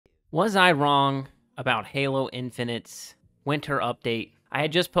Was I wrong about Halo Infinite's winter update? I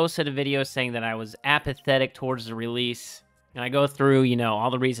had just posted a video saying that I was apathetic towards the release, and I go through,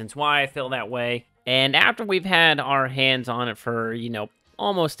 all the reasons why I feel that way. And after we've had our hands on it for,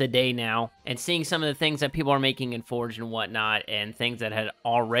 almost a day now, and seeing some of the things that people are making in Forge and whatnot, and things that had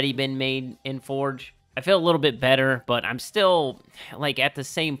already been made in Forge, I feel a little bit better, but I'm still, at the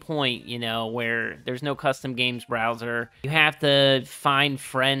same point, where there's no custom games browser. You have to find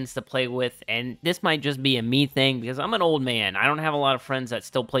friends to play with, and this might just be a me thing, because I'm an old man. I don't have a lot of friends that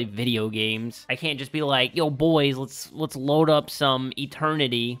still play video games. I can't just be like, yo, boys, let's load up some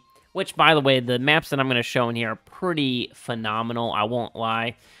Eternity. Which, by the way, the maps that I'm going to show in here are pretty phenomenal, I won't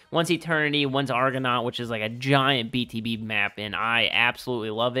lie. One's Eternity, one's Argonaut, which is like a giant BTB map, and I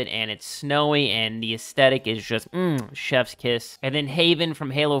absolutely love it, and it's snowy, and the aesthetic is just, chef's kiss. And then Haven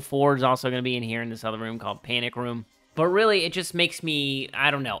from Halo 4 is also going to be in here in this other room called Panic Room. But really, it just makes me, I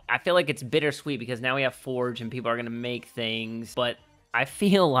don't know, I feel like it's bittersweet because now we have Forge, and people are going to make things, but I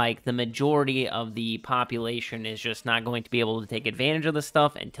feel like the majority of the population is just not going to be able to take advantage of this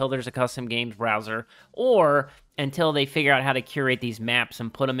stuff until there's a custom games browser, or until they figure out how to curate these maps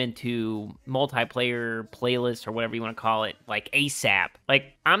and put them into multiplayer playlists or whatever you want to call it, like ASAP.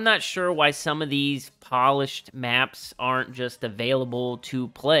 Like, I'm not sure why some of these polished maps aren't just available to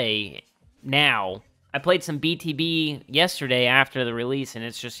play now. I played some BTB yesterday after the release, and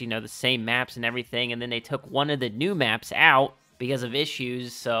it's just, the same maps and everything, and then they took one of the new maps out because of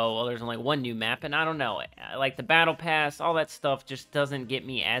issues, so there's only one new map, and I don't know, like the Battle Pass, all that stuff just doesn't get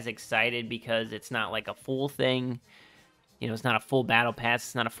me as excited because it's not like a full thing, it's not a full Battle Pass,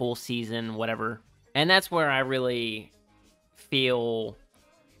 it's not a full season, whatever, and that's where I really feel,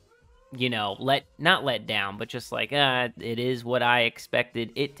 not let down, but just like, it is what I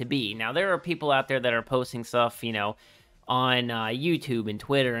expected it to be. Now, there are people out there that are posting stuff, on YouTube and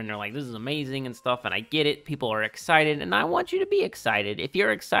Twitter, and they're like, this is amazing and stuff, and I get it. People are excited, and I want you to be excited. If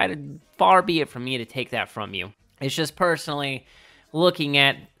you're excited, far be it from me to take that from you. It's just personally looking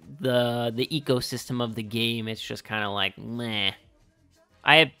at the ecosystem of the game, it's just kind of like, meh.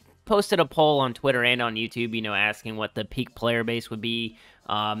 I had posted a poll on Twitter and on YouTube, asking what the peak player base would be,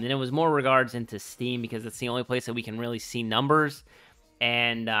 and it was more regards into Steam because it's the only place that we can really see numbers,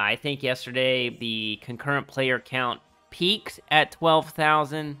 and I think yesterday the concurrent player count peaked at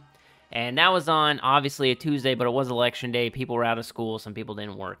 12,000, and that was on, obviously, a Tuesday, but it was election day. People were out of school, some people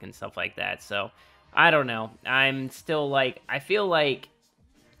didn't work and stuff like that, so I don't know. I'm still I feel like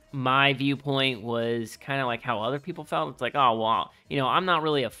my viewpoint was kind of like how other people felt. It's like, oh, well, I'm not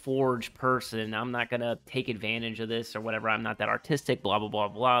really a Forge person. I'm not going to take advantage of this or whatever. I'm not that artistic, blah, blah, blah,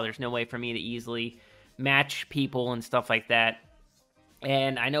 blah. There's no way for me to easily match people and stuff like that.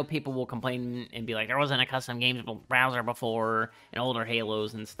 And I know people will complain and be like, there wasn't a custom games browser before, and older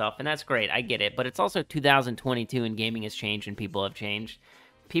Halos and stuff, and that's great, I get it, but it's also 2022, and gaming has changed, and people have changed.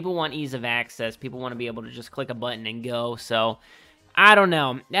 People want ease of access, people want to be able to just click a button and go, so, I don't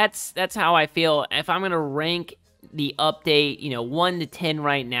know, that's how I feel. If I'm going to rank the update, 1 to 10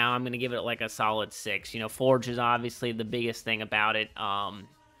 right now, I'm going to give it like a solid 6. Forge is obviously the biggest thing about it.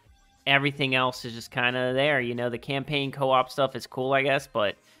 Everything else is just kind of there. The campaign co-op stuff is cool, I guess,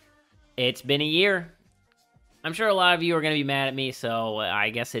 but it's been a year. I'm sure a lot of you are going to be mad at me, so I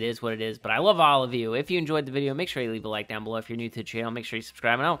guess it is what it is, but I love all of you. If you enjoyed the video, make sure you leave a like down below. If you're new to the channel, make sure you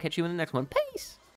subscribe, and I'll catch you in the next one. Peace!